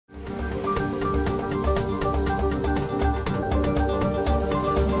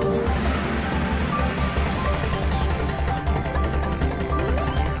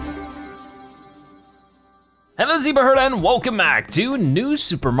Hello Zebra Herd and welcome back to New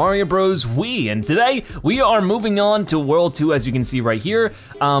Super Mario Bros. Wii. And today we are moving on to World 2 as you can see right here.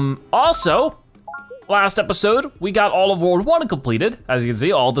 Also, last episode, we got all of World 1 completed. As you can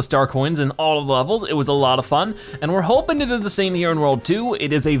see, all the star coins and all of the levels. It was a lot of fun. And we're hoping to do the same here in World 2.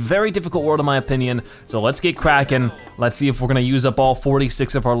 It is a very difficult world in my opinion. So let's get cracking. Let's see if we're gonna use up all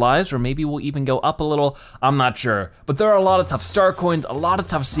 46 of our lives, or maybe we'll even go up a little, I'm not sure. But there are a lot of tough star coins, a lot of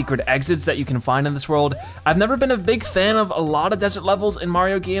tough secret exits that you can find in this world. I've never been a big fan of a lot of desert levels in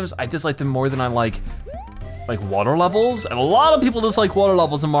Mario games. I dislike them more than I like water levels, and a lot of people dislike water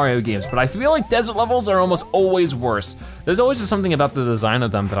levels in Mario games, but I feel like desert levels are almost always worse. There's always just something about the design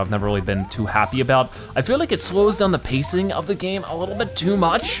of them that I've never really been too happy about. I feel like it slows down the pacing of the game a little bit too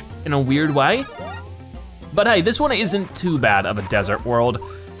much in a weird way. But hey, this one isn't too bad of a desert world.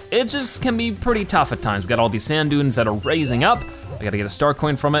 It just can be pretty tough at times. We got all these sand dunes that are raising up. I gotta get a star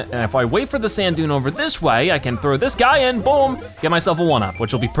coin from it, and if I wait for the sand dune over this way, I can throw this guy in, boom, get myself a 1-up,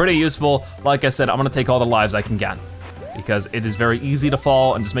 which will be pretty useful. Like I said, I'm gonna take all the lives I can get, because it is very easy to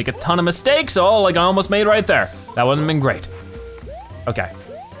fall and just make a ton of mistakes. Oh, like I almost made right there. That wouldn't have been great. Okay,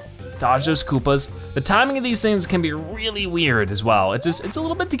 dodge those Koopas. The timing of these things can be really weird as well. It's a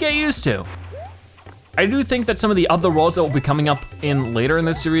little bit to get used to. I do think that some of the other worlds that will be coming up in later in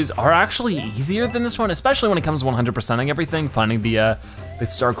this series are actually easier than this one, especially when it comes to 100%ing everything. Finding the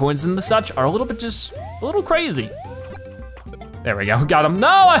star coins and the such are a little crazy. There we go, got him. No,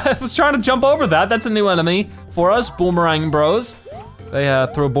 I was trying to jump over that. That's a new enemy for us, Boomerang Bros. They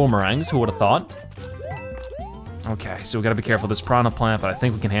throw boomerangs, who would have thought? Okay, so we gotta be careful of this piranha plant, but I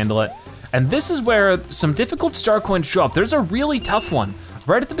think we can handle it. And this is where some difficult star coins show up. There's a really tough one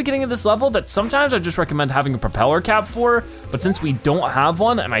right at the beginning of this level that sometimes I just recommend having a propeller cap for, but since we don't have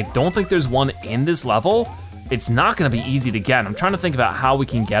one, and I don't think there's one in this level, it's not gonna be easy to get. I'm trying to think about how we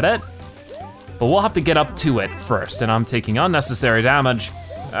can get it, but we'll have to get up to it first, and I'm taking unnecessary damage.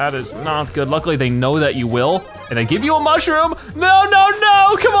 That is not good. Luckily they know that you will, and they give you a mushroom. No, no,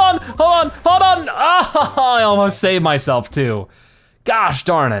 no, come on, hold on. Oh, I almost saved myself too. Gosh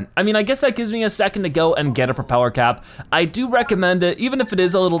darn it. I mean, I guess that gives me a second to go and get a propeller cap. I do recommend it, even if it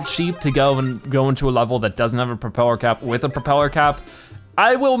is a little cheap to go into a level that doesn't have a propeller cap with a propeller cap.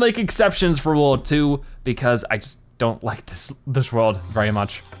 I will make exceptions for World 2 because I just don't like this world very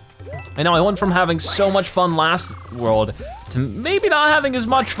much. I know I went from having so much fun last world to maybe not having as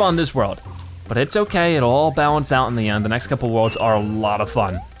much fun this world, but it's okay, it'll all balance out in the end. The next couple worlds are a lot of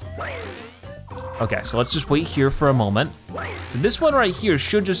fun. Okay, so let's just wait here for a moment. So this one right here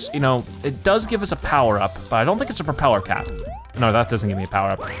should just, it does give us a power up, but I don't think it's a propeller cap. No, that doesn't give me a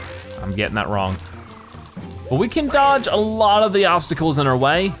power up. I'm getting that wrong. But we can dodge a lot of the obstacles in our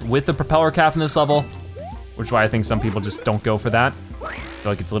way with the propeller cap in this level, which is why I think some people just don't go for that. I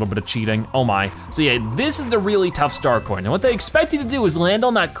feel like it's a little bit of cheating. Oh my. So yeah, this is the really tough star coin. And what they expect you to do is land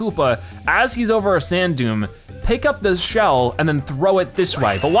on that Koopa as he's over a sand dune, pick up the shell and then throw it this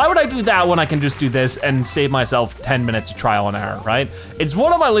way. But why would I do that when I can just do this and save myself 10 minutes of trial and error, right? It's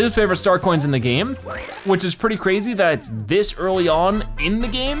one of my least favorite star coins in the game, which is pretty crazy that it's this early on in the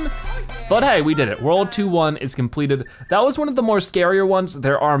game. But hey, we did it. World 2-1 is completed. That was one of the more scarier ones.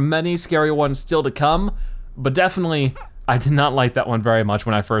 There are many scarier ones still to come, but definitely I did not like that one very much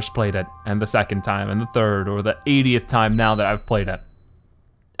when I first played it, and the second time, and the third, or the 80th time now that I've played it.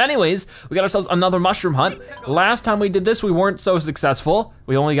 Anyways, we got ourselves another mushroom hunt. Last time we did this, we weren't so successful.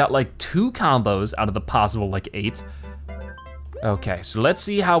 We only got like 2 combos out of the possible like 8. Okay, so let's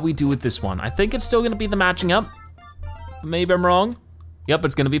see how we do with this one. I think it's still gonna be the matching up. Maybe I'm wrong. Yep,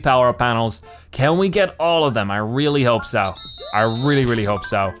 it's gonna be power-up panels. Can we get all of them? I really hope so. I really, really hope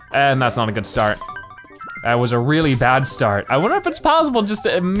so. And that's not a good start. That was a really bad start. I wonder if it's possible just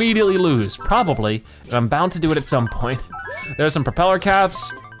to immediately lose. Probably, but I'm bound to do it at some point. There's some propeller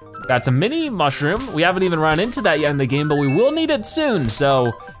caps. That's a mini mushroom. We haven't even run into that yet in the game, but we will need it soon,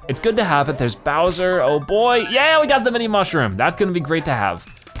 so it's good to have it. There's Bowser, oh boy. Yeah, we got the mini mushroom. That's gonna be great to have.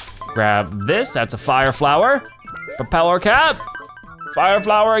 Grab this, that's a fire flower. Propeller cap, fire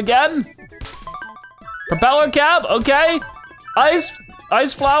flower again. Propeller cap, okay.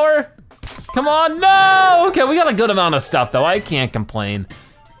 Ice flower. Come on, no! Okay, we got a good amount of stuff though, I can't complain.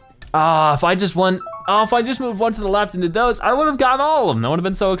 If I just moved one to the left and did those, I would have gotten all of them. That would have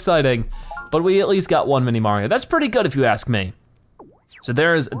been so exciting. But we at least got one mini Mario. That's pretty good if you ask me. So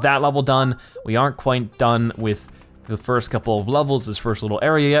there's that level done. We aren't quite done with the first couple of levels, this first little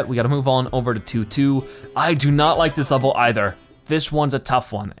area yet. We gotta move on over to 2-2. I do not like this level either. This one's a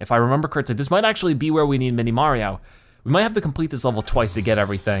tough one. If I remember correctly, this might actually be where we need mini Mario. We might have to complete this level twice to get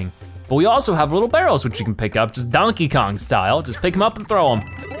everything. But we also have little barrels which you can pick up, just Donkey Kong style. Just pick them up and throw them.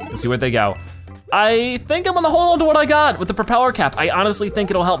 Let's see where they go. I think I'm gonna hold on to what I got with the propeller cap. I honestly think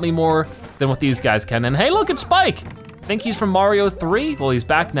it'll help me more than what these guys can. And hey, look, it's Spike. I think he's from Mario 3. Well, he's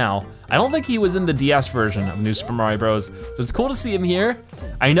back now. I don't think he was in the DS version of New Super Mario Bros. So it's cool to see him here.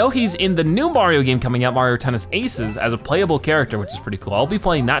 I know he's in the new Mario game coming out, Mario Tennis Aces, as a playable character, which is pretty cool. I'll be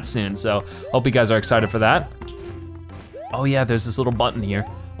playing that soon, so hope you guys are excited for that. Oh yeah, there's this little button here.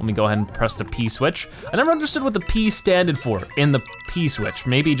 Let me go ahead and press the P switch. I never understood what the P stood for in the P switch.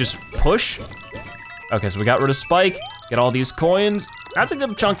 Maybe just push? Okay, so we got rid of Spike, get all these coins. That's a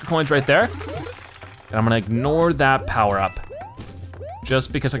good chunk of coins right there. And I'm gonna ignore that power up.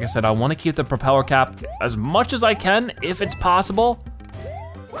 Just because, like I said, I wanna keep the propeller cap as much as I can, if it's possible.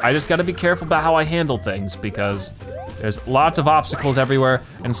 I just gotta be careful about how I handle things because there's lots of obstacles everywhere,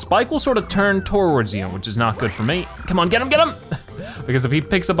 and Spike will sort of turn towards you, which is not good for me. Come on, get him, get him! Because if he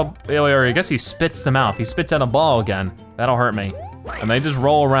picks up or I guess he spits them out. If he spits out a ball again, that'll hurt me. And they just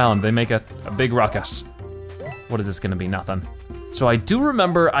roll around, they make a big ruckus. What is this gonna be, nothing. So I do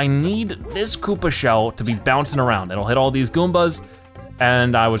remember I need this Koopa shell to be bouncing around. It'll hit all these Goombas,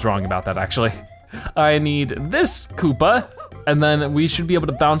 and I was wrong about that actually. I need this Koopa, and then we should be able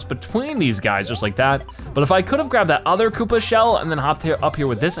to bounce between these guys just like that. But if I could have grabbed that other Koopa shell and then hopped up here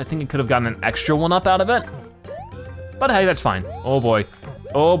with this, I think it could have gotten an extra one up out of it. But hey, that's fine. Oh boy,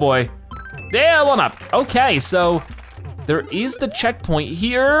 oh boy. Yeah, one up. Okay, so there is the checkpoint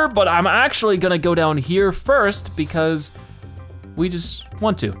here, but I'm actually gonna go down here first because we just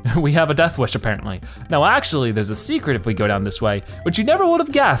want to. We have a death wish apparently. Now actually, there's a secret if we go down this way, which you never would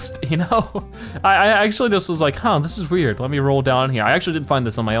have guessed, you know? I actually just was like, huh, this is weird. Let me roll down here. I actually did find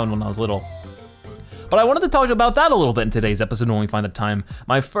this on my own when I was little. But I wanted to talk about that a little bit in today's episode when we find the time.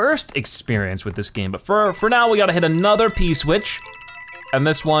 My first experience with this game, but for now we gotta hit another P switch. And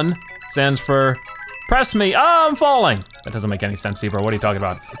this one stands for press me, oh, I'm falling. That doesn't make any sense, Zebra, what are you talking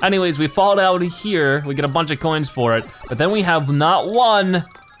about? Anyways, we fall out here, we get a bunch of coins for it, but then we have not one,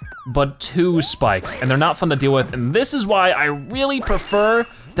 but two spikes, and they're not fun to deal with, and this is why I really prefer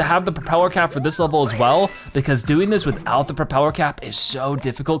to have the propeller cap for this level as well, because doing this without the propeller cap is so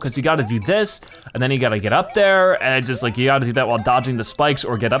difficult, because you gotta do this, and then you gotta get up there, and it's just like you gotta do that while dodging the spikes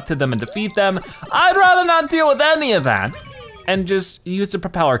or get up to them and defeat them. I'd rather not deal with any of that, and just use the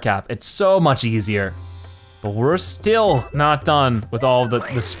propeller cap. It's so much easier. But we're still not done with all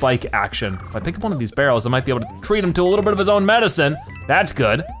the spike action. If I pick up one of these barrels, I might be able to treat him to a little bit of his own medicine. That's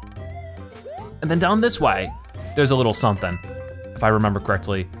good. And then down this way, there's a little something, if I remember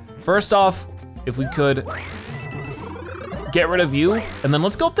correctly. First off, if we could get rid of you, and then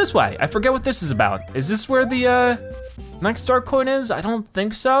let's go up this way. I forget what this is about. Is this where the next star coin is? I don't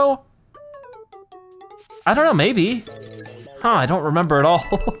think so. I don't know, maybe. Huh, I don't remember at all.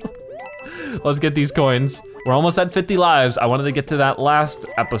 Let's get these coins. We're almost at 50 lives. I wanted to get to that last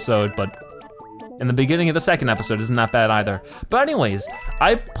episode, but in the beginning of the second episode isn't that bad either. But anyways,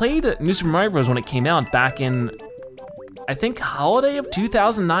 I played New Super Mario Bros. When it came out back in, I think holiday of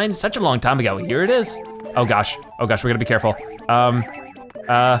 2009, such a long time ago. Here it is. Oh gosh, we gotta be careful.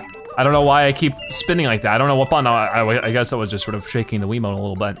 I don't know why I keep spinning like that. I don't know what button, I guess I was just sort of shaking the Wiimote a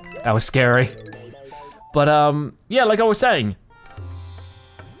little bit. That was scary. But yeah, like I was saying,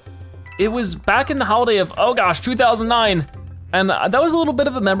 it was back in the holiday of, oh gosh, 2009. And that was a little bit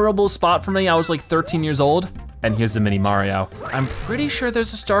of a memorable spot for me. I was like 13 years old, and here's the mini Mario. I'm pretty sure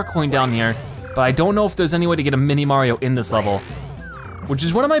there's a star coin down here, but I don't know if there's any way to get a mini Mario in this level, which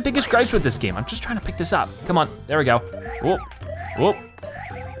is one of my biggest gripes with this game. I'm just trying to pick this up. Come on, there we go. Whoop, whoop.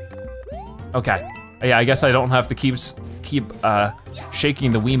 Okay, yeah, I guess I don't have to keep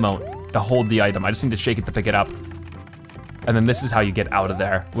shaking the Wiimote to hold the item. I just need to shake it to pick it up. And then this is how you get out of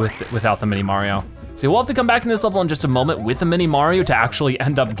there without the mini Mario. So we'll have to come back in this level in just a moment with a mini Mario to actually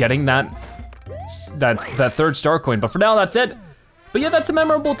end up getting that third star coin. But for now, that's it. But yeah, that's a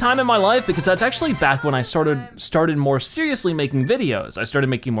memorable time in my life because that's actually back when I started more seriously making videos. I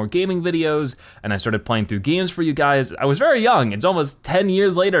started making more gaming videos and I started playing through games for you guys. I was very young. It's almost 10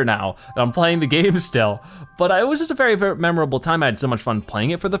 years later now that I'm playing the game still. But it was just a very, very memorable time. I had so much fun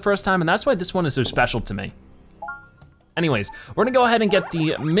playing it for the first time, and that's why this one is so special to me. Anyways, we're gonna go ahead and get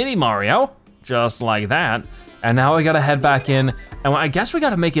the mini Mario, just like that. And now we gotta head back in, and I guess we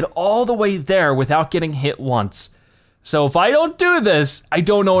gotta make it all the way there without getting hit once. So if I don't do this, I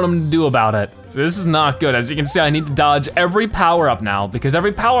don't know what I'm gonna do about it. So this is not good. As you can see, I need to dodge every power-up now because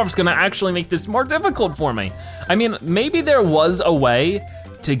every power-up's gonna actually make this more difficult for me. I mean, maybe there was a way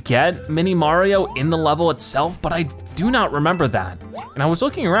to get mini Mario in the level itself, but I do not remember that. And I was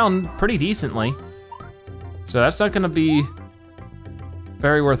looking around pretty decently. So that's not gonna be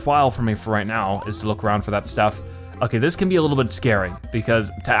very worthwhile for me for right now, is to look around for that stuff. Okay, this can be a little bit scary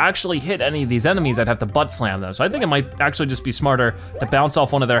because to actually hit any of these enemies, I'd have to butt slam them. So I think it might actually just be smarter to bounce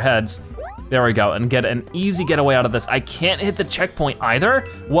off one of their heads. There we go, and get an easy getaway out of this. I can't hit the checkpoint either.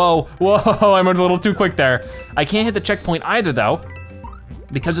 Whoa, whoa, I went a little too quick there. I can't hit the checkpoint either though,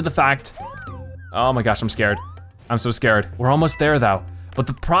 because of the fact, oh my gosh, I'm scared. I'm so scared. We're almost there though. But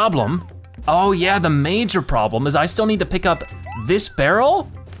the problem, oh yeah, the major problem is I still need to pick up this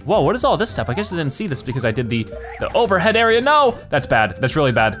barrel. Whoa, what is all this stuff? I guess I didn't see this because I did the overhead area. No, that's bad, that's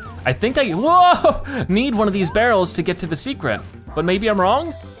really bad. I think I, whoa, need one of these barrels to get to the secret, but maybe I'm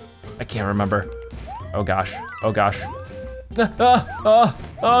wrong? I can't remember. Oh gosh, oh gosh. Oh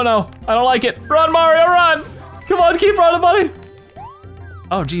no, I don't like it. Run, Mario, run! Come on, keep running, buddy.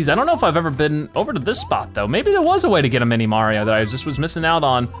 Oh geez, I don't know if I've ever been over to this spot though. Maybe there was a way to get a mini Mario that I just was missing out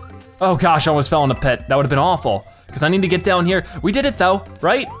on. Oh gosh, I almost fell in a pit. That would have been awful, because I need to get down here. We did it though,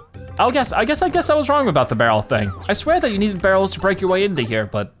 right? I guess I was wrong about the barrel thing. I swear that you needed barrels to break your way into here,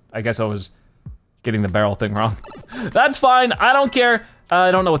 but I guess I was getting the barrel thing wrong. That's fine, I don't care. I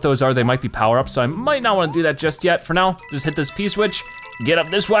don't know what those are. They might be power-ups, so I might not want to do that just yet. For now, just hit this P-switch, get up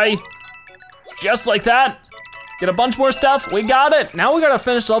this way, just like that. Get a bunch more stuff, we got it. Now we gotta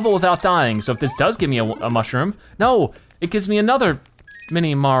finish the level without dying. So if this does give me a mushroom, no, it gives me another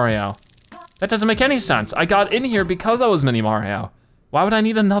mini Mario. That doesn't make any sense. I got in here because I was mini Mario. Why would I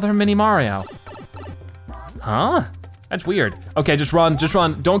need another mini Mario? Huh? That's weird. Okay, just run, just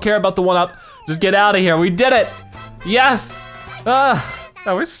run. Don't care about the one up. Just get out of here, we did it. Yes.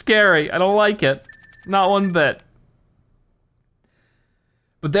 That was scary, I don't like it. Not one bit.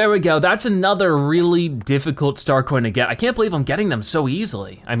 But there we go, that's another really difficult star coin to get. I can't believe I'm getting them so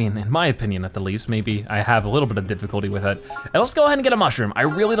easily. I mean, in my opinion at the least, maybe I have a little bit of difficulty with it. And let's go ahead and get a mushroom. I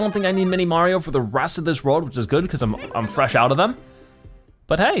really don't think I need Mini Mario for the rest of this world, which is good because I'm fresh out of them.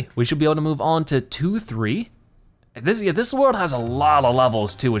 But hey, we should be able to move on to 2-3. This world has a lot of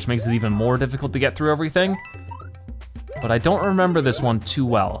levels too, which makes it even more difficult to get through everything. But I don't remember this one too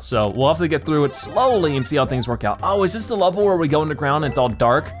well, so we'll have to get through it slowly and see how things work out. Oh, is this the level where we go underground and it's all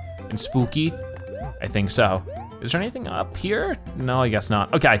dark and spooky? I think so. Is there anything up here? No, I guess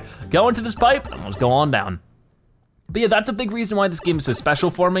not. Okay, go into this pipe and let's go on down. But yeah, that's a big reason why this game is so special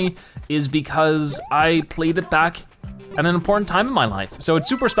for me, is because I played it back at an important time in my life. So it's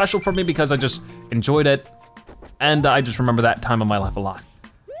super special for me because I just enjoyed it, and I just remember that time of my life a lot.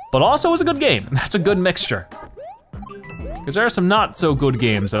 But also it was a good game. That's a good mixture. Because there are some not so good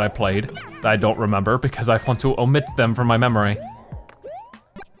games that I played that I don't remember because I want to omit them from my memory.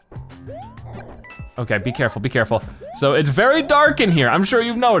 Okay, be careful, be careful. So it's very dark in here, I'm sure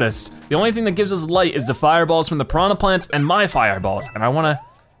you've noticed. The only thing that gives us light is the fireballs from the piranha plants and my fireballs, and I wanna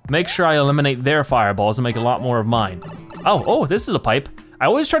make sure I eliminate their fireballs and make a lot more of mine. Oh, this is a pipe. I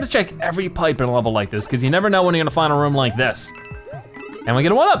always try to check every pipe in a level like this because you never know when you're gonna find a room like this. And we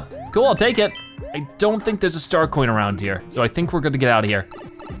get a 1-up, cool, I'll take it. I don't think there's a star coin around here, so I think we're good to get out of here.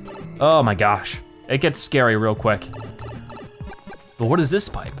 Oh my gosh, it gets scary real quick. But what is this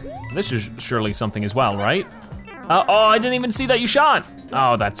pipe? This is surely something as well, right? Oh, I didn't even see that you shot.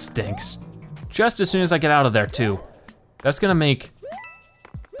 Oh, that stinks. Just as soon as I get out of there too. That's gonna make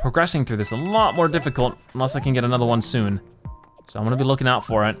progressing through this a lot more difficult unless I can get another one soon. So I'm gonna be looking out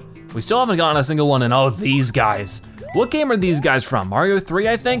for it. We still haven't gotten a single one, and oh, these guys. What game are these guys from? Mario 3,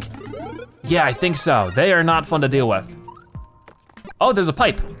 I think? Yeah, I think so. They are not fun to deal with. Oh, there's a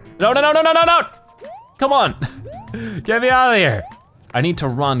pipe. No. Come on, get me out of here. I need to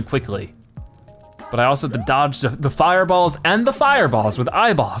run quickly. But I also have to dodge the fireballs and the fireballs with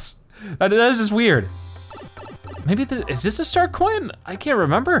eyeballs. That is just weird. Maybe, is this a star coin? I can't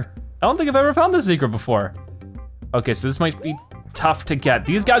remember. I don't think I've ever found this secret before. Okay, so this might be tough to get.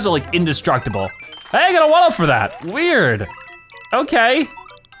 These guys are like indestructible. Hey, I got a 1-up for that. Weird. Okay.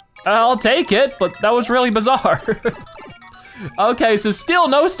 I'll take it, but that was really bizarre. Okay, so still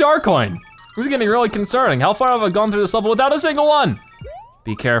no star coin. This is getting really concerning. How far have I gone through this level without a single one?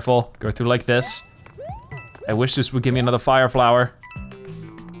 Be careful, go through like this. I wish this would give me another fire flower.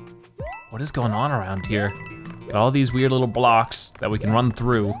 What is going on around here? Got all these weird little blocks that we can run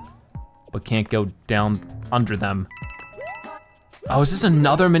through, but can't go down under them. Oh, is this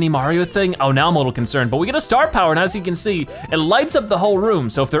another Mini Mario thing? Oh, now I'm a little concerned, but we get a star power, and as you can see, it lights up the whole room.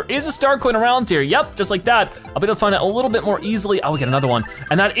 So if there is a star coin around here, yep, just like that, I'll be able to find it a little bit more easily. Oh, we get another one,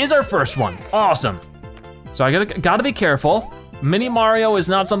 and that is our first one. Awesome. So I gotta be careful. Mini Mario is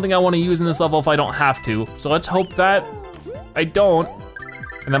not something I wanna use in this level if I don't have to. So let's hope that I don't,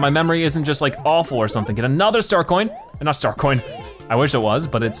 and that my memory isn't just like awful or something. Get another star coin, not star coin. I wish it was,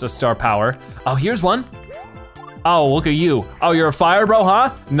 but it's a star power. Oh, here's one. Oh, look at you. Oh, you're a fire bro,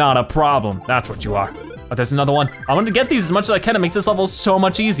 huh? Not a problem, that's what you are. Oh, there's another one. I want to get these as much as I can. It makes this level so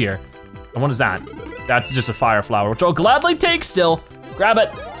much easier. And what is that? That's just a fire flower, which I'll gladly take still. Grab it.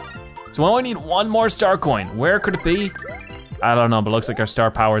 So I only need one more star coin. Where could it be? I don't know, but it looks like our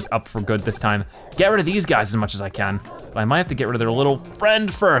star power is up for good this time. Get rid of these guys as much as I can. But I might have to get rid of their little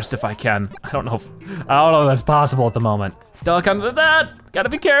friend first if I can. I don't know if that's possible at the moment. Duck under that. Gotta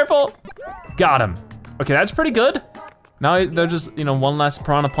be careful. Got him. Okay, that's pretty good. Now they're just, one less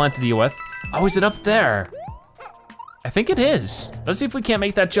piranha plant to deal with. Oh, is it up there? I think it is. Let's see if we can't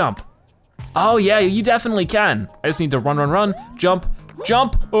make that jump. Oh yeah, you definitely can. I just need to run, jump,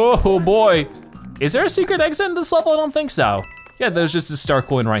 jump. Oh boy. Is there a secret exit in this level? I don't think so. Yeah, there's just a star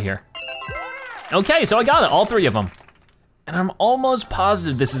coin right here. Okay, so I got it, all 3 of them. And I'm almost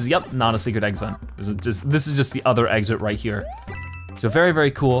positive this is, yep, not a secret exit. This is just the other exit right here. So very,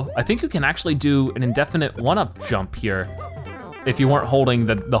 very cool. I think you can actually do an indefinite 1-up jump here if you weren't holding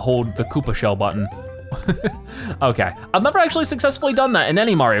the Koopa shell button. Okay, I've never actually successfully done that in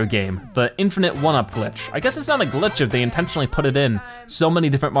any Mario game, the infinite 1-up glitch. I guess it's not a glitch if they intentionally put it in so many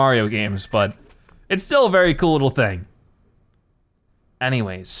different Mario games, but it's still a very cool little thing.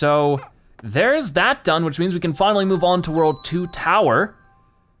 Anyway, so there's that done, which means we can finally move on to World 2 Tower.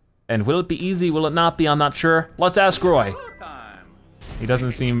 And will it be easy, will it not be, I'm not sure. Let's ask Roy. He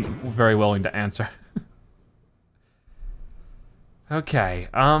doesn't seem very willing to answer. Okay,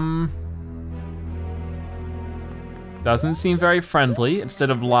 doesn't seem very friendly. Instead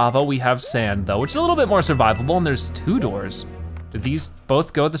of lava, we have sand though, which is a little bit more survivable, and there's 2 doors. Did these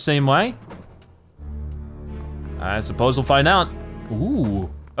both go the same way? I suppose we'll find out. Ooh,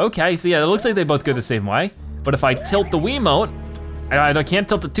 okay, so yeah, it looks like they both go the same way, but if I tilt the Wiimote, I can't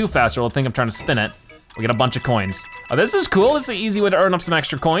tilt it too fast or I'll think I'm trying to spin it. We get a bunch of coins. Oh, this is cool. This is an easy way to earn up some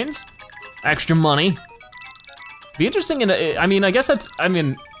extra coins, extra money. Be interesting, I guess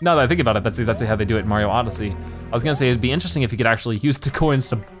now that I think about it, that's exactly how they do it in Mario Odyssey. I was gonna say it'd be interesting if you could actually use the coins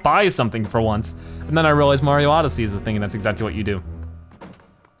to buy something for once, and then I realized Mario Odyssey is a thing and that's exactly what you do.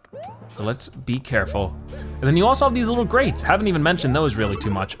 So let's be careful. And then you also have these little grates. Haven't even mentioned those really too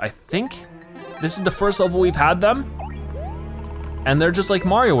much. I think this is the first level we've had them. And they're just like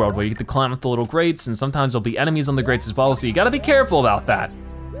Mario World, where you get to climb up the little grates, and sometimes there'll be enemies on the grates as well, so you gotta be careful about that.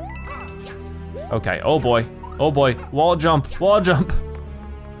 Okay, oh boy, wall jump, wall jump.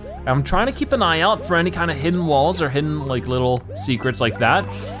 I'm trying to keep an eye out for any kind of hidden walls or hidden like little secrets like that.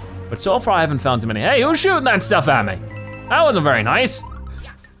 But so far I haven't found too many. Hey, who's shooting that stuff at me? That wasn't very nice.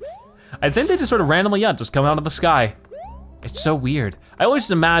 I think they just sort of randomly, just come out of the sky. It's so weird. I always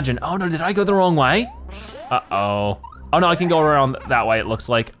imagine, oh no, did I go the wrong way? Uh-oh. Oh no, I can go around that way, it looks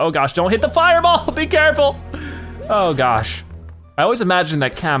like. Oh gosh, don't hit the fireball, be careful. Oh gosh. I always imagine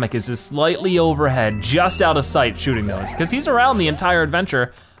that Kamek is just slightly overhead, just out of sight shooting those, because he's around the entire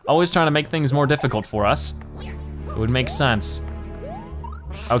adventure, always trying to make things more difficult for us. It would make sense.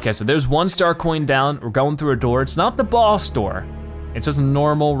 Okay, so there's 1 star coin down, we're going through a door. It's not the boss door, it's just a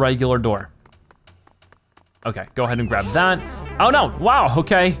normal, regular door. Okay, go ahead and grab that. Oh no, wow,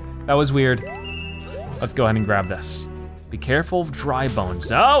 okay, that was weird. Let's go ahead and grab this. Be careful of dry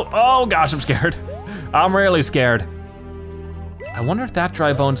bones. Oh gosh, I'm scared. I'm really scared. I wonder if that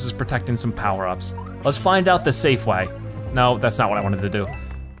dry bones is protecting some power-ups. Let's find out the safe way. No, that's not what I wanted to do.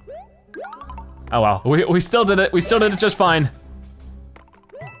 Oh well, we still did it. We still did it just fine.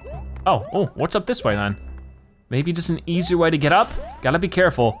 Oh, what's up this way then? Maybe just an easier way to get up? Gotta be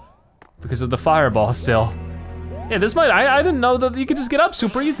careful because of the fireball still. Yeah, this might, I didn't know that you could just get up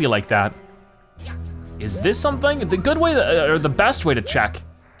super easy like that. Is this something? The good way, or the best way to check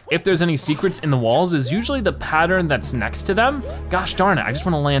if there's any secrets in the walls is usually the pattern that's next to them. Gosh darn it, I just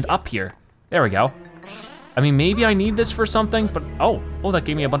wanna land up here. There we go. I mean, maybe I need this for something, but oh, that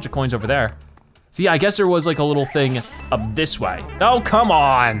gave me a bunch of coins over there. See, I guess there was like a little thing up this way. Oh, come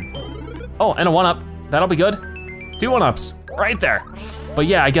on. Oh, and a 1-up, that'll be good. 2 1-ups, right there. But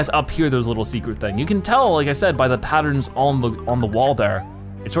yeah, I guess up here there's a little secret thing. You can tell, like I said, by the patterns on the wall there.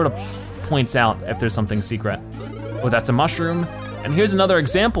 It sort of points out if there's something secret. Oh, that's a mushroom. And here's another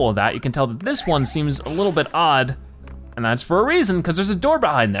example of that. You can tell that this one seems a little bit odd, and that's for a reason, because there's a door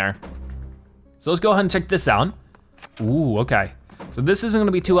behind there. So let's go ahead and check this out. Ooh, okay. So this isn't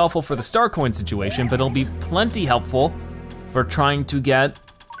gonna be too helpful for the star coin situation, but it'll be plenty helpful for trying to get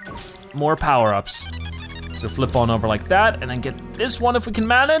more power-ups. So flip on over like that, and then get this one if we can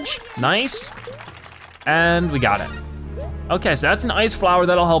manage. Nice, and we got it. Okay, so that's an ice flower.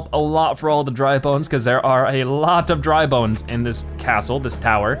 That'll help a lot for all the dry bones, because there are a lot of dry bones in this castle, this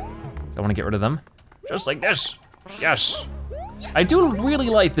tower. So I wanna get rid of them, just like this, yes. I do really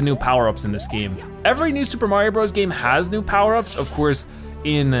like the new power-ups in this game. Every new Super Mario Bros. Game has new power-ups. Of course,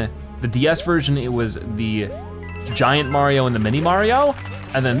 in The DS version, it was the Giant Mario and the Mini Mario.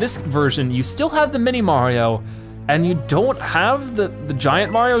 And then this version, you still have the Mini Mario and you don't have the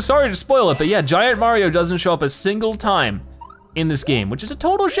Giant Mario. Sorry to spoil it, but yeah, Giant Mario doesn't show up a single time in this game, which is a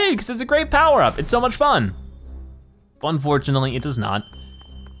total shame because it's a great power-up. It's so much fun. Unfortunately, it does not.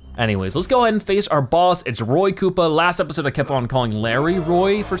 Anyways, let's go ahead and face our boss. It's Roy Koopa. Last episode, I kept on calling Larry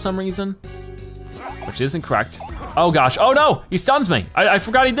Roy for some reason, which isn't correct. Oh gosh, oh no, he stuns me. I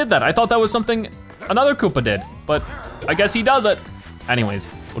forgot he did that. I thought that was something another Koopa did, but I guess he does it. Anyways,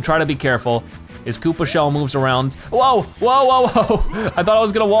 we'll try to be careful. His Koopa shell moves around. Whoa, whoa, whoa, whoa. I thought I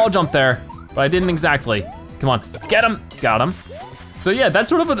was gonna wall jump there, but I didn't exactly. Come on, get him, got him. So yeah, that's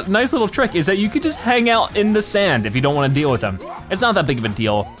sort of a nice little trick, is that you could just hang out in the sand if you don't wanna deal with them. It's not that big of a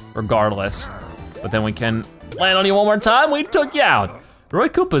deal, regardless. But then we can land on you one more time, we took you out. Roy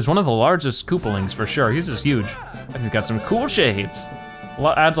Koopa is one of the largest Koopalings for sure. He's just huge. And he's got some cool shades.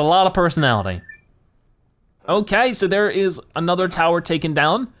 Adds a lot of personality. Okay, so there is another tower taken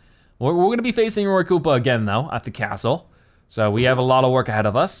down. We're gonna be facing Roy Koopa again though, at the castle. So we have a lot of work ahead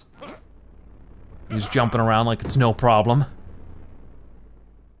of us. He's jumping around like it's no problem.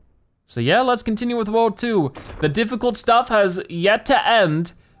 So yeah, let's continue with World 2. The difficult stuff has yet to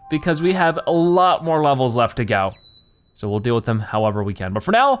end because we have a lot more levels left to go. So we'll deal with them however we can. But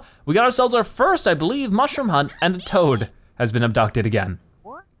for now, we got ourselves our first, I believe, mushroom hunt, and a toad has been abducted again.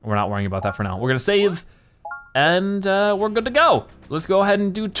 We're not worrying about that for now. We're gonna save, and we're good to go. Let's go ahead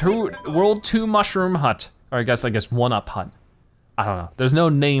and do World 2 mushroom hut. Or I guess 1-up hut. I don't know, there's no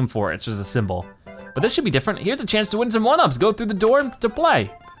name for it, it's just a symbol. But this should be different. Here's a chance to win some 1-ups. Go through the door to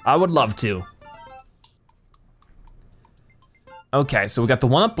play. I would love to. Okay, so we got the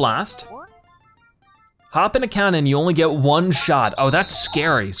 1-up blast. Hop in a cannon, you only get 1 shot. Oh, that's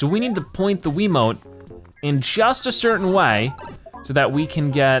scary. So we need to point the Wiimote in just a certain way so that we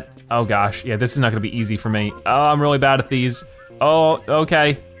can get, oh gosh, yeah, this is not gonna be easy for me. Oh, I'm really bad at these. Oh,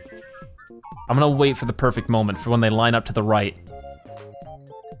 okay. I'm gonna wait for the perfect moment for when they line up to the right.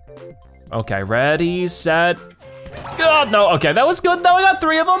 Okay, ready, set. Oh, no, okay, that was good. Now we got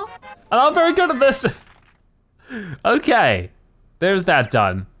 3 of them. And I'm very good at this. Okay, there's that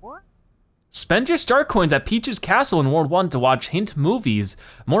done. Spend your star coins at Peach's Castle in World 1 to watch hint movies.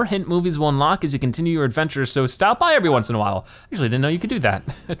 More hint movies will unlock as you continue your adventures, so stop by every once in a while. Actually, didn't know you could do that.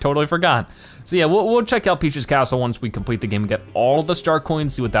 I totally forgot. So yeah, we'll check out Peach's Castle once we complete the game and get all the star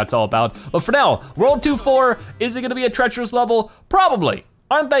coins, see what that's all about. But for now, World 2-4, is it gonna be a treacherous level? Probably,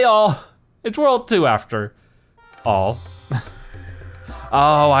 aren't they all? It's World 2 after all.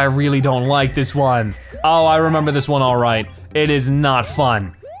 Oh, I really don't like this one. Oh, I remember this one all right. It is not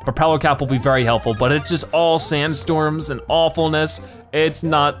fun. Propeller cap will be very helpful, but it's just all sandstorms and awfulness. It's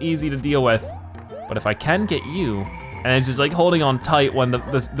not easy to deal with. But if I can get you, and it's just like holding on tight when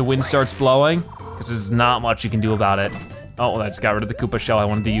the wind starts blowing, because there's not much you can do about it. Oh, well, I just got rid of the Koopa shell I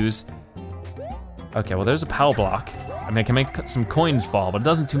wanted to use. Okay, well there's a POW block. I mean, I can make some coins fall, but it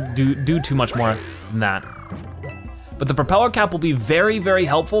doesn't do too much more than that. But the propeller cap will be very, very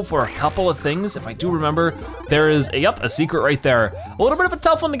helpful for a couple of things. If I do remember, there is a secret right there. A little bit of a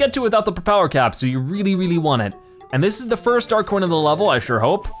tough one to get to without the propeller cap, so you really, really want it. And this is the first star coin of the level, I sure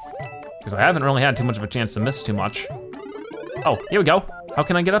hope, because I haven't really had too much of a chance to miss too much. Oh, here we go. How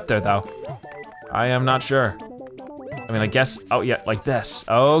can I get up there though? I am not sure. I mean, I guess, oh yeah, like this.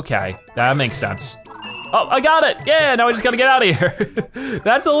 Okay, that makes sense. Oh, I got it, yeah, now I just gotta get out of here.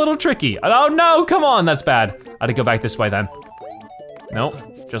 That's a little tricky. Oh no, come on, that's bad. I had to go back this way then.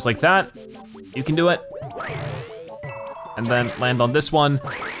 Nope, just like that. You can do it. And then land on this one.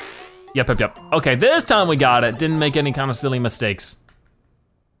 Yep. Okay, this time we got it. Didn't make any kind of silly mistakes.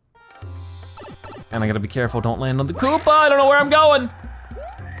 And I gotta be careful, don't land on the Koopa. I don't know where I'm going.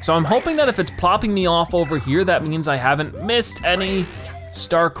 So I'm hoping that if it's plopping me off over here, that means I haven't missed any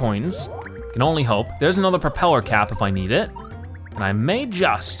star coins. Can only hope. There's another propeller cap if I need it. And I may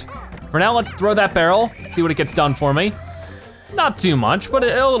just. For now, let's throw that barrel, see what it gets done for me. Not too much, but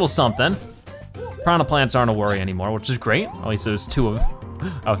a little something. Piranha plants aren't a worry anymore, which is great. At least there's 2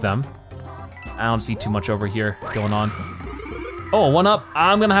 of them. I don't see too much over here going on. Oh, 1-up,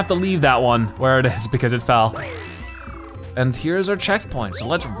 I'm gonna have to leave that one where it is because it fell. And here's our checkpoint, so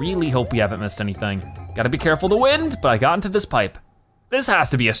let's really hope we haven't missed anything. Gotta be careful of the wind, but I got into this pipe. This has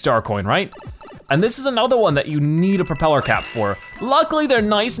to be a star coin, right? And this is another one that you need a propeller cap for. Luckily, they're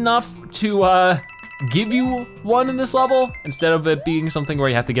nice enough to give you one in this level, instead of it being something where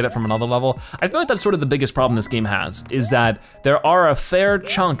you have to get it from another level. I feel like that's sort of the biggest problem this game has, is that there are a fair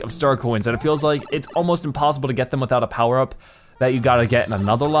chunk of star coins that it feels like it's almost impossible to get them without a power-up. that you gotta get in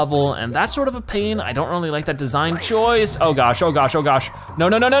another level, and that's sort of a pain. I don't really like that design choice. Oh gosh, oh gosh, oh gosh. No,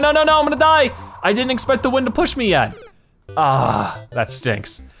 no, no, no, no, no, no, I'm gonna die. I didn't expect the wind to push me yet. Ah, that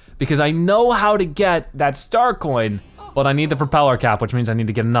stinks. Because I know how to get that star coin, but I need the propeller cap, which means I need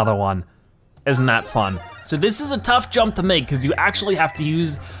to get another one. Isn't that fun? So this is a tough jump to make because you actually have to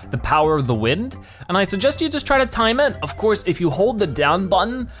use the power of the wind. And I suggest you just try to time it. Of course, if you hold the down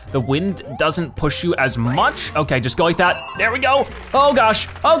button, the wind doesn't push you as much. Okay, just go like that. There we go. Oh gosh,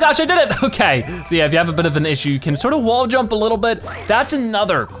 I did it. Okay, so yeah, if you have a bit of an issue, you can sort of wall jump a little bit. That's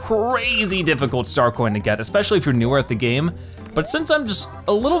another crazy difficult star coin to get, especially if you're newer at the game. But since I'm just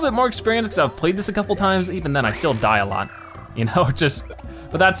a little bit more experienced, because I've played this a couple times, even then I still die a lot. You know,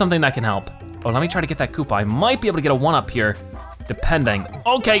 but that's something that can help. Oh, let me try to get that Koopa. I might be able to get a 1-up here, depending.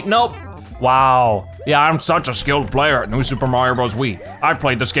 Okay, nope. Wow. Yeah, I'm such a skilled player at New Super Mario Bros. Wii. I've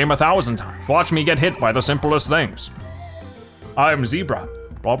played this game 1,000 times. Watch me get hit by the simplest things. I'm Zebra,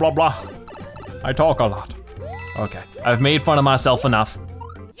 blah, blah, blah. I talk a lot. Okay, I've made fun of myself enough.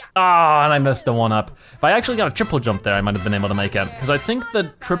 Ah, and I missed the 1-up. If I actually got a triple jump there, I might have been able to make it. Because I think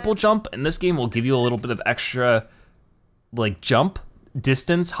the triple jump in this game will give you a little bit of extra, like, jump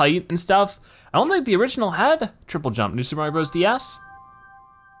distance, height, and stuff. I don't think the original had triple jump. New Super Mario Bros. DS?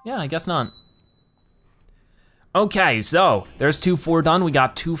 Yeah, I guess not. Okay, so there's 2-4 done. We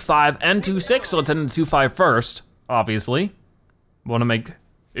got 2-5 and 2-6, so let's head into 2-5 first, obviously. Wanna make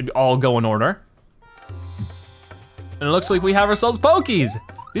it all go in order. And it looks like we have ourselves Pokies.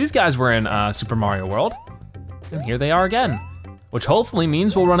 These guys were in Super Mario World, and here they are again, which hopefully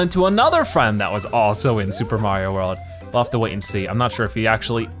means we'll run into another friend that was also in Super Mario World. We'll have to wait and see. I'm not sure if he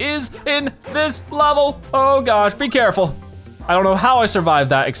actually is in this level. Oh gosh, be careful. I don't know how I survived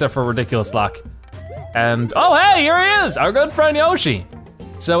that except for ridiculous luck. And, oh hey, here he is, our good friend Yoshi.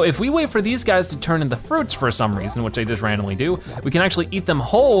 So if we wait for these guys to turn into fruits for some reason, which they just randomly do, we can actually eat them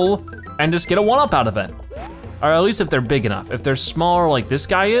whole and just get a 1-up out of it. Or at least if they're big enough. If they're smaller like this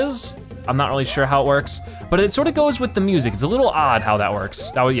guy is, I'm not really sure how it works, but it sort of goes with the music. It's a little odd how that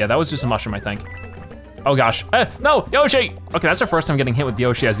works. Yeah, that was just a mushroom, I think. Oh gosh, no, Yoshi! Okay, that's our first time getting hit with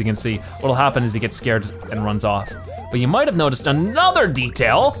Yoshi, as you can see. What'll happen is he gets scared and runs off. But you might have noticed another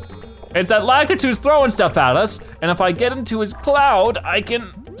detail. It's that Lakitu's throwing stuff at us, and if I get into his cloud, I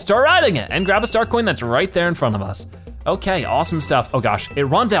can start riding it and grab a star coin that's right there in front of us. Okay, awesome stuff. Oh gosh, it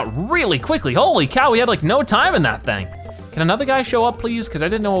runs out really quickly. Holy cow, we had like no time in that thing. Can another guy show up, please? Because I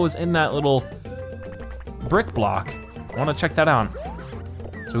didn't know what was in that little brick block. I wanna check that out.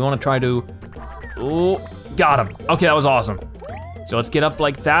 So we wanna try to, oh, got him. Okay, that was awesome. So let's get up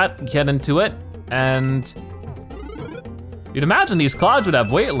like that, get into it, and you'd imagine these clouds would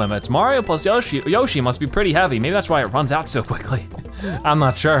have weight limits. Mario plus Yoshi must be pretty heavy. Maybe that's why it runs out so quickly. I'm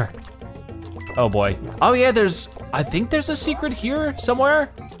not sure. Oh boy. Oh yeah, I think there's a secret here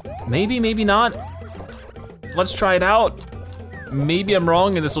somewhere. Maybe, maybe not. Let's try it out. Maybe I'm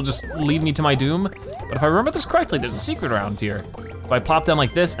wrong and this will just lead me to my doom. But if I remember this correctly, there's a secret around here. If I plop down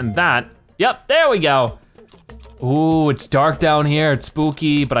like this and that, yep, there we go. Ooh, it's dark down here, it's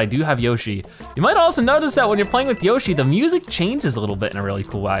spooky, but I do have Yoshi. You might also notice that when you're playing with Yoshi, the music changes a little bit in a really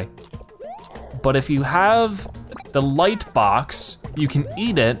cool way. But if you have the light box, you can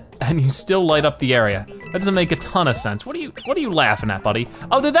eat it and you still light up the area. That doesn't make a ton of sense. What are you laughing at, buddy?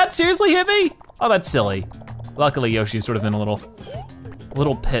 Oh, did that seriously hit me? Oh, that's silly. Luckily, Yoshi's sort of in a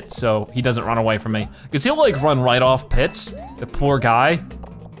little pit, so he doesn't run away from me. Because he'll like run right off pits, the poor guy.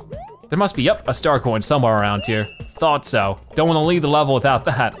 There must be, yep, a star coin somewhere around here. Thought so. Don't wanna leave the level without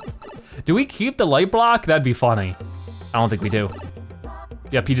that. Do we keep the light block? That'd be funny. I don't think we do.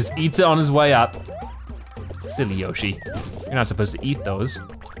 Yep, he just eats it on his way up. Silly Yoshi. You're not supposed to eat those.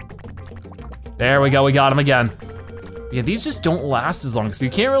 There we go, we got him again. Yeah, these just don't last as long, so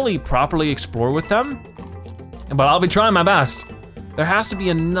you can't really properly explore with them. But I'll be trying my best. There has to be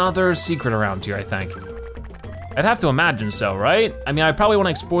another secret around here, I think. I'd have to imagine so, right? I mean, I probably wanna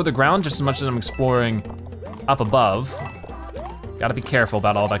explore the ground just as much as I'm exploring up above. Gotta be careful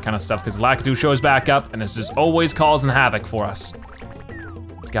about all that kind of stuff because Lakitu shows back up and it's just always causing havoc for us.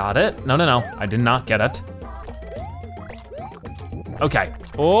 Got it? No, no, no, I did not get it. Okay,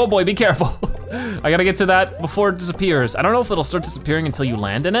 oh boy, be careful. I gotta get to that before it disappears. I don't know if it'll start disappearing until you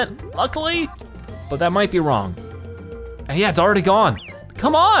land in it, luckily, but that might be wrong. And yeah, it's already gone.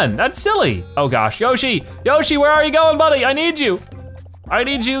 Come on, that's silly. Oh gosh, Yoshi, Yoshi, where are you going, buddy? I need you. I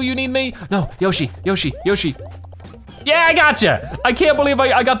need you, you need me. No, Yoshi, Yoshi, Yoshi. Yeah, I gotcha. I can't believe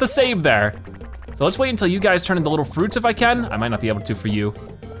I got the save there. So let's wait until you guys turn into little fruits if I can. I might not be able to for you.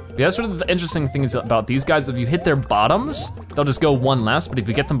 But that's one of the interesting things about these guys. If you hit their bottoms, they'll just go one less, but if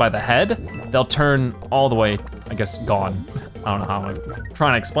you get them by the head, they'll turn all the way, I guess, gone. I don't know how I'm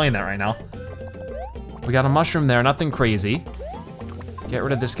trying to explain that right now. We got a mushroom there, nothing crazy. Get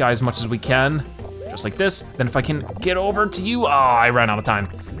rid of this guy as much as we can, just like this. Then if I can get over to you, oh, I ran out of time.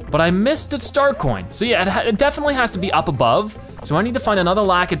 But I missed a star coin. So yeah, it definitely has to be up above. So I need to find another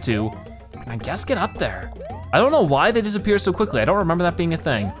Lakitu, and I guess get up there. I don't know why they disappear so quickly. I don't remember that being a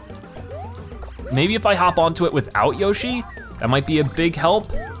thing. Maybe if I hop onto it without Yoshi, that might be a big help.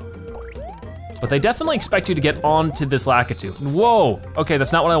 But they definitely expect you to get onto this Lakitu. Whoa, okay,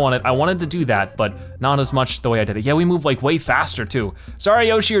 that's not what I wanted. I wanted to do that, but not as much the way I did it. Yeah, we move like way faster too. Sorry,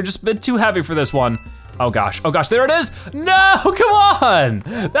 Yoshi, you're just a bit too heavy for this one. Oh gosh, there it is. No, come on.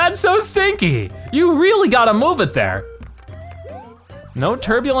 That's so stinky. You really gotta move it there. No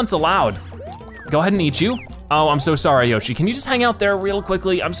turbulence allowed. Go ahead and eat you. Oh, I'm so sorry, Yoshi. Can you just hang out there real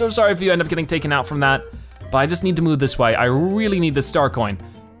quickly? I'm so sorry if you end up getting taken out from that, but I just need to move this way. I really need this star coin.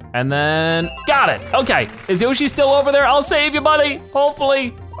 And then, got it, okay. Is Yoshi still over there? I'll save you, buddy,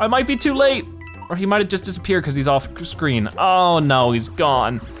 hopefully. I might be too late, or he might have just disappeared because he's off screen. Oh no, he's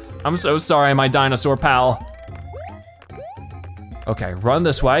gone. I'm so sorry, my dinosaur pal. Okay, run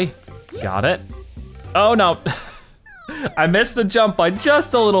this way, got it. Oh no, I missed the jump by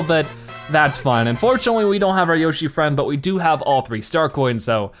just a little bit. That's fine. Unfortunately, we don't have our Yoshi friend, but we do have all 3 star coins,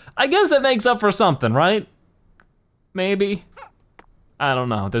 so I guess it makes up for something, right? Maybe. I don't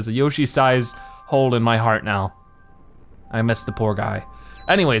know, there's a Yoshi-size hole in my heart now. I missed the poor guy.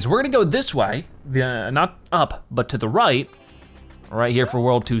 Anyways, we're gonna go this way, not up, but to the right here for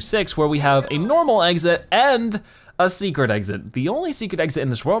World 2-6, where we have a normal exit and a secret exit. The only secret exit in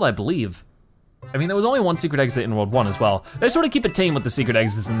this world, I believe. I mean, there was only one secret exit in World 1 as well. They sort of keep it tame with the secret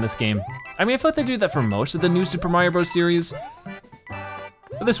exits in this game. I mean, I feel like they do that for most of the new Super Mario Bros. Series,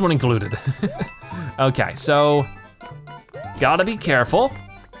 but this one included. Okay, so, gotta be careful,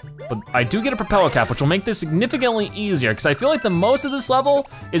 but I do get a propeller cap, which will make this significantly easier, because I feel like the most of this level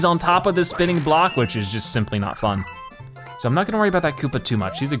is on top of this spinning block, which is just simply not fun. So I'm not gonna worry about that Koopa too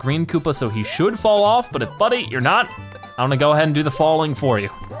much. He's a green Koopa, so he should fall off, but if, buddy, you're not, I'm gonna go ahead and do the falling for you,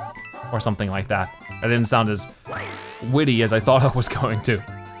 or something like that. That didn't sound as witty as I thought it was going to.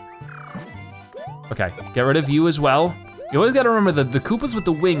 Okay, get rid of you as well. You always gotta remember that the Koopas with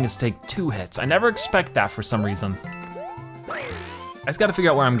the wings take 2 hits. I never expect that for some reason. I just gotta figure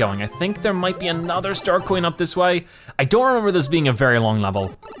out where I'm going. I think there might be another star coin up this way. I don't remember this being a very long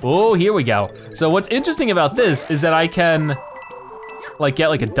level. Oh, here we go. So what's interesting about this is that I can get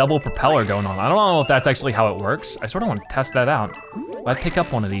like a double propeller going on. I don't know if that's actually how it works. I sort of want to test that out. I pick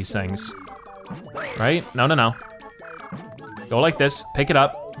up one of these things, right? No. Go like this, pick it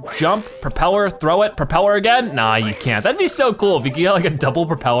up, jump, propeller, throw it, propeller again. Nah, you can't. That'd be so cool if you could get like a double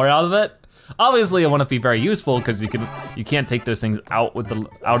propeller out of it. Obviously, it wouldn't be very useful because you can't take those things out of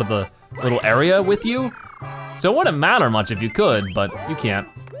the little area with you. So it wouldn't matter much if you could, but you can't.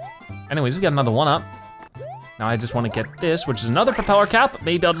 Anyways, we got another one up. Now I just want to get this, which is another propeller cap.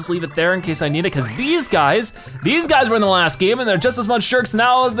 Maybe I'll just leave it there in case I need it, because these guys were in the last game and they're just as much jerks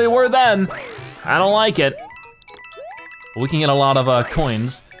now as they were then. I don't like it. We can get a lot of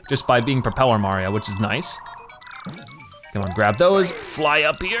coins just by being Propeller Mario, which is nice. Come on, grab those, fly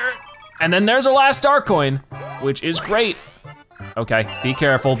up here. And then there's our last star coin, which is great. Okay, be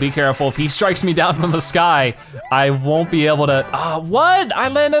careful, be careful. If he strikes me down from the sky, I won't be able to, what? I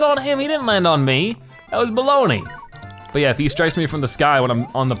landed on him, he didn't land on me. That was baloney. But yeah, if he strikes me from the sky when I'm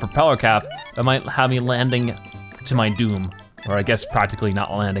on the propeller cap, that might have me landing to my doom. Or I guess practically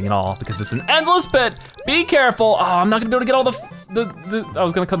not landing at all, because it's an endless pit. Be careful. Oh, I'm not gonna be able to get all the I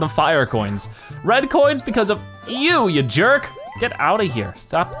was gonna call them fire coins. Red coins because of you jerk. Get out of here,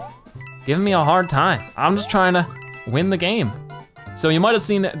 stop giving me a hard time. I'm just trying to win the game. So you might have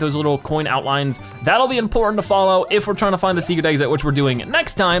seen those little coin outlines. That'll be important to follow if we're trying to find the secret exit, which we're doing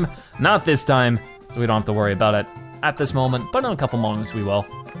next time, not this time, so we don't have to worry about it at this moment, but in a couple moments we will.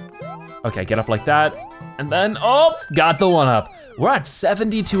 Okay, get up like that, and then, oh, got the one up. We're at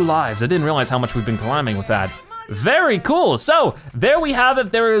 72 lives. I didn't realize how much we've been climbing with that. Very cool, so there we have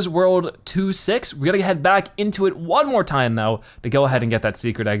it. There is World 2-6. We gotta head back into it one more time though to go ahead and get that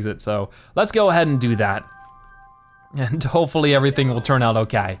secret exit, so let's go ahead and do that. And hopefully everything will turn out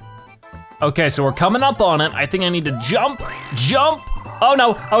okay. Okay, so we're coming up on it. I think I need to jump. Oh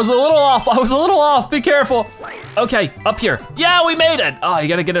no, I was a little off, be careful. Okay, up here. Yeah, we made it. Oh, you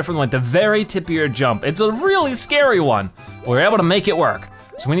gotta get it from like the very tip of your jump. It's a really scary one. We're able to make it work.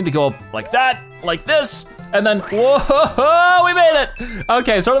 So we need to go up like that, like this, and then, whoa, we made it.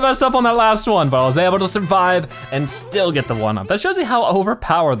 Okay, sort of messed up on that last one, but I was able to survive and still get the one up. That shows you how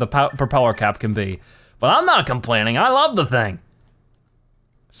overpowered the propeller cap can be. but I'm not complaining, I love the thing.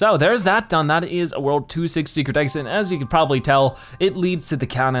 So there's that done. That is a World 2-6 secret exit, and as you can probably tell, it leads to the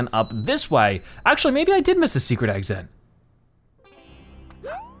cannon up this way. Actually, maybe I did miss a secret exit.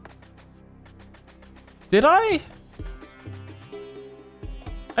 Did I?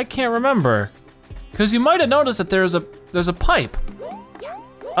 I can't remember. Cause you might have noticed that there's a pipe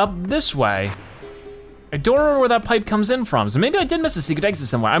up this way. I don't remember where that pipe comes in from, so maybe I did miss a secret exit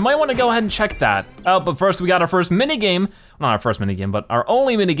somewhere. I might wanna go ahead and check that. Oh, but first we got our first mini game. Not our first mini game, but our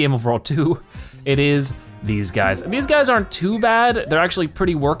only mini game of World 2. It is these guys. These guys aren't too bad. They're actually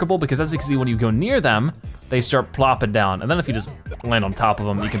pretty workable because as you can see, when you go near them, they start plopping down. And then if you just land on top of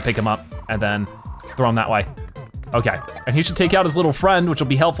them, you can pick them up and then throw them that way. Okay, and he should take out his little friend, which will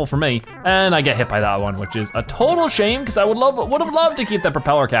be helpful for me. And I get hit by that one, which is a total shame because I would have loved to keep that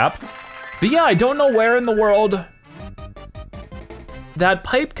propeller cap. But yeah, I don't know where in the world that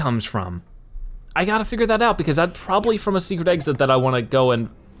pipe comes from. I gotta figure that out because that's probably from a secret exit that I wanna go and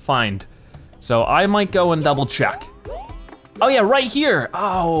find. So I might go and double check. Oh yeah, right here.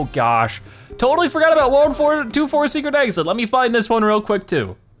 Oh gosh. Totally forgot about World 2-4 secret exit. Let me find this one real quick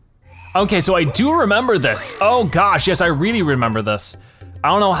too. Okay, so I do remember this. Oh gosh, yes, I really remember this. I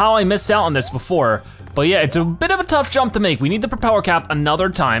don't know how I missed out on this before, but yeah, it's a bit of a tough jump to make. We need the propeller cap another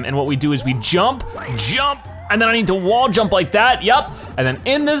time, and what we do is we jump, and then I need to wall jump like that, yep. And then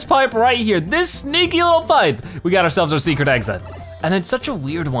in this pipe right here, this sneaky little pipe, we got ourselves our secret exit. And it's such a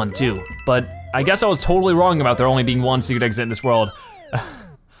weird one too, but I guess I was totally wrong about there only being one secret exit in this world.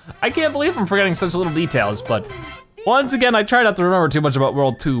 I can't believe I'm forgetting such little details, but once again, I try not to remember too much about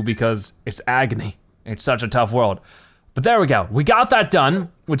World 2 because it's agony. It's such a tough world. But there we go, we got that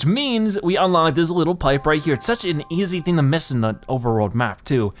done, which means we unlock this little pipe right here. It's such an easy thing to miss in the overworld map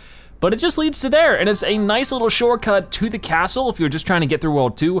too. But it just leads to there, and it's a nice little shortcut to the castle if you're just trying to get through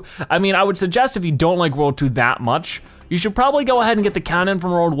World 2. I mean, I would suggest if you don't like World 2 that much, you should probably go ahead and get the cannon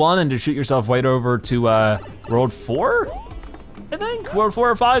from World 1 and just shoot yourself right over to World 4? I think, World 4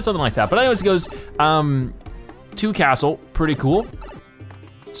 or 5, something like that. But anyways, it goes to castle, pretty cool.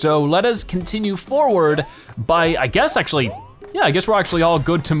 So let us continue forward by, I guess actually, yeah, I guess we're actually all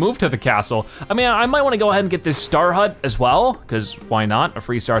good to move to the castle. I mean, I might wanna go ahead and get this star hut as well, because why not? A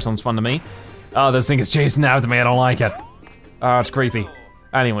free star sounds fun to me. Oh, this thing is chasing after me, I don't like it. Oh, it's creepy.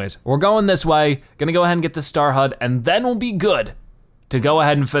 Anyways, we're going this way, gonna go ahead and get the star hut, and then we'll be good to go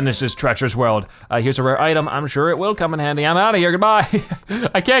ahead and finish this treacherous world. Here's a rare item, I'm sure it will come in handy. I'm out of here, goodbye.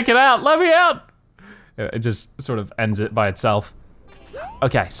 I can't get out, let me out. It just sort of ends it by itself.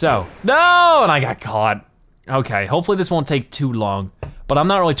 Okay, so, no, and I got caught. Okay, hopefully this won't take too long, but I'm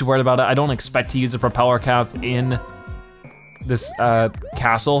not really too worried about it. I don't expect to use a propeller cap in this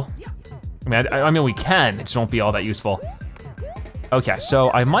castle. I mean, we can, it just won't be all that useful. Okay,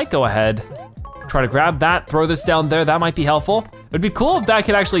 so I might go ahead, try to grab that, throw this down there, that might be helpful. It'd be cool if that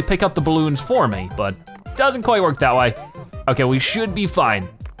could actually pick up the balloons for me, but it doesn't quite work that way. Okay, we should be fine.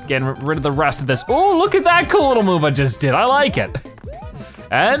 Getting rid of the rest of this. Oh, look at that cool little move I just did, I like it.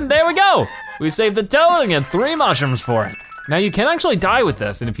 And there we go. We saved the toad and get 3 mushrooms for it. Now you can actually die with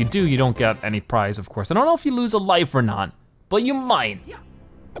this, and if you do, you don't get any prize, of course. I don't know if you lose a life or not, but you might.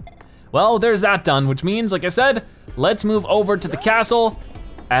 Well, there's that done, which means, like I said, let's move over to the castle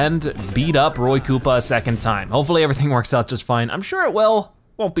and beat up Roy Koopa a second time. Hopefully everything works out just fine. I'm sure it will.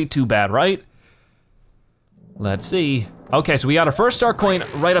 Won't be too bad, right? Let's see. Okay, so we got our first star coin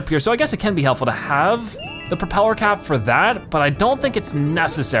right up here, so I guess it can be helpful to have the propeller cap for that, but I don't think it's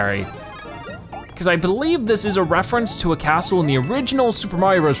necessary. Because I believe this is a reference to a castle in the original Super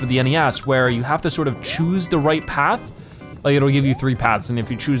Mario Bros. For the NES, where you have to sort of choose the right path. Like it'll give you 3 paths, and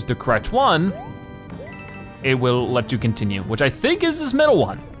if you choose the correct one, it will let you continue, which I think is this middle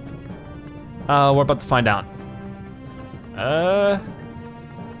one. We're about to find out.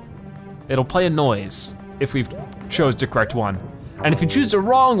 It'll play a noise if we've chose the correct one. And if you choose the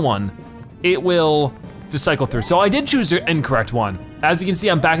wrong one, it will just cycle through. So I did choose the incorrect one. As you can see,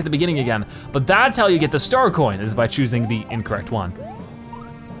 I'm back at the beginning again, but that's how you get the star coin, is by choosing the incorrect one.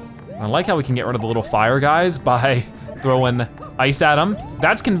 I like how we can get rid of the little fire guys by throwing ice at them.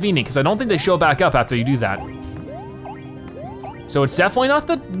 That's convenient, because I don't think they show back up after you do that. So it's definitely not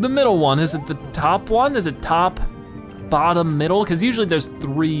the middle one. Is it the top one? Is it top, bottom, middle? Because usually there's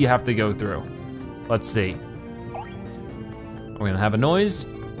 3 you have to go through. Let's see. We're gonna have a noise.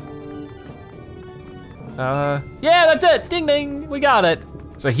 Yeah, that's it, ding ding, we got it.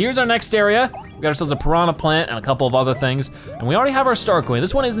 So here's our next area. We got ourselves a piranha plant and a couple of other things. And we already have our star coin.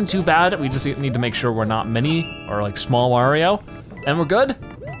 This one isn't too bad. We just need to make sure we're not mini or like small Mario, and we're good.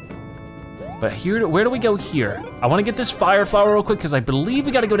 But here, where do we go here? I wanna get this fire flower real quick because I believe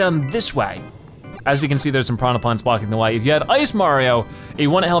we gotta go down this way. As you can see, there's some piranha plants blocking the way. If you had Ice Mario, it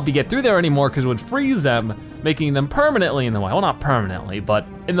wouldn't help you get through there anymore because it would freeze them, making them permanently in the way. Well, not permanently, but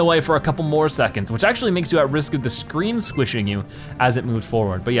in the way for a couple more seconds, which actually makes you at risk of the screen squishing you as it moves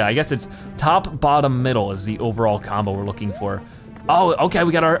forward. But yeah, I guess it's top, bottom, middle is the overall combo we're looking for. Oh, okay,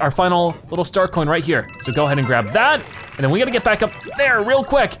 we got our final little star coin right here. So go ahead and grab that, and then we gotta get back up there real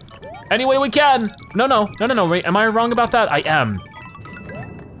quick. Any way we can. No, wait, am I wrong about that? I am.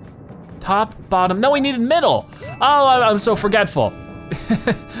 Top, bottom, no, we needed middle. Oh, I'm so forgetful.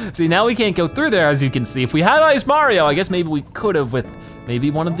 See, now we can't go through there, as you can see. If we had Ice Mario, I guess maybe we could have with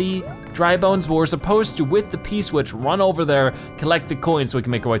maybe one of the dry bones, but we're supposed to, with the P-switch, run over there, collect the coins so we can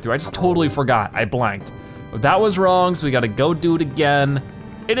make our way through. I just totally forgot, I blanked. But that was wrong, so we gotta go do it again.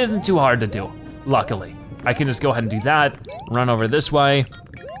 It isn't too hard to do, luckily. I can just go ahead and do that, run over this way.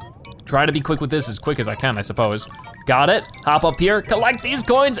 Try to be quick with this as quick as I can, I suppose. Got it, hop up here, collect these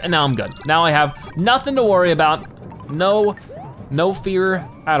coins, and now I'm good. Now I have nothing to worry about. No fear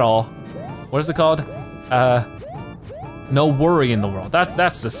at all. What is it called? No worry in the world.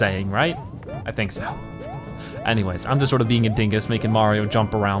 That's the saying, right? I think so. Anyways, I'm just sort of being a dingus, making Mario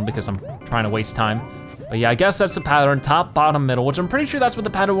jump around because I'm trying to waste time. But yeah, I guess that's the pattern, top, bottom, middle, which I'm pretty sure that's what the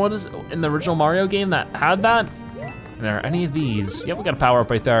pattern was in the original Mario game that had that. And there are any of these? Yep, we got a power up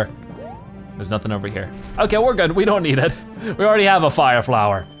right there. There's nothing over here. Okay, we're good, we don't need it. We already have a fire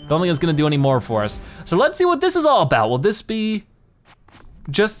flower. Don't think it's gonna do any more for us. So let's see what this is all about. Will this be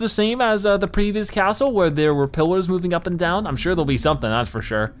just the same as the previous castle where there were pillars moving up and down? I'm sure there'll be something, that's for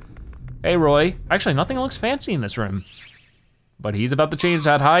sure. Hey, Roy. Actually, nothing looks fancy in this room. But he's about to change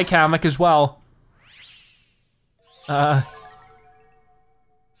that. Hi, Kamek as well.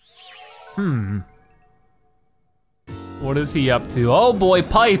 What is he up to? Oh boy,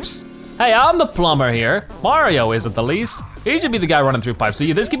 pipes. Hey, I'm the plumber here. Mario is at the least. He should be the guy running through pipes. So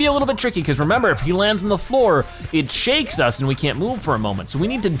yeah, this could be a little bit tricky because remember, if he lands on the floor, it shakes us and we can't move for a moment. So we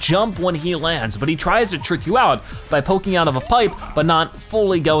need to jump when he lands, but he tries to trick you out by poking out of a pipe, but not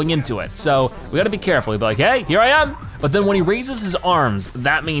fully going into it. So we gotta be careful. He'd be like, hey, here I am. But then when he raises his arms,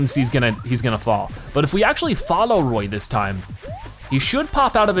 that means he's gonna fall. But if we actually follow Roy this time, he should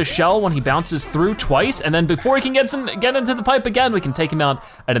pop out of his shell when he bounces through twice, and then before he can get into the pipe again, we can take him out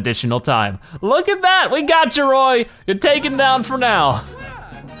an additional time. Look at that, we got you, Roy. You're taken down for now.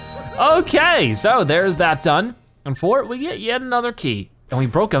 Okay, so there's that done. And for it, we get yet another key. And we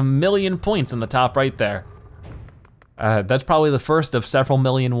broke 1,000,000 points in the top right there. That's probably the first of several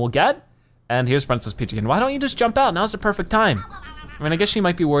million we'll get. And here's Princess Peach again. Why don't you just jump out? Now's the perfect time. I mean, I guess she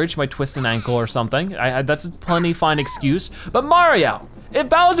might be worried she might twist an ankle or something. That's a plenty fine excuse. But Mario, if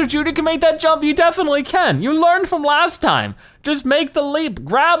Bowser Jr. can make that jump, you definitely can. You learned from last time. Just make the leap,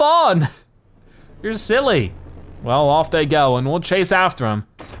 grab on. You're silly. Well, off they go and we'll chase after them.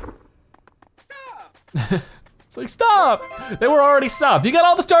 It's like, stop! They were already stopped. You got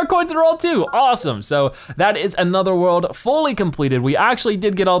all the star coins in a row too, awesome. So that is another world fully completed. We actually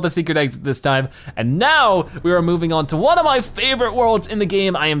did get all the secret exits this time, and now we are moving on to one of my favorite worlds in the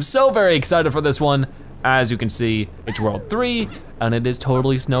game. I am so very excited for this one. As you can see, it's World 3, and it is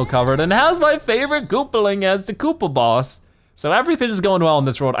totally snow covered, and has my favorite Koopaling as the Koopa Boss. So everything is going well in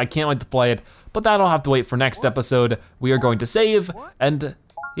this world. I can't wait to play it, but that'll have to wait for next episode. We are going to save, and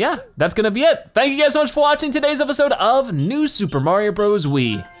yeah, that's gonna be it. Thank you guys so much for watching today's episode of New Super Mario Bros.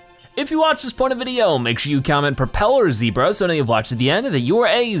 Wii. If you watched this point of video, make sure you comment Propeller Zebra so now you've watched to the end that you are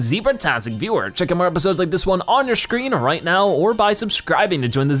a Zebra-tastic viewer. Check out more episodes like this one on your screen right now or by subscribing to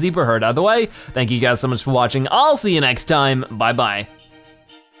join the Zebra Herd. Either way, thank you guys so much for watching. I'll see you next time, bye-bye.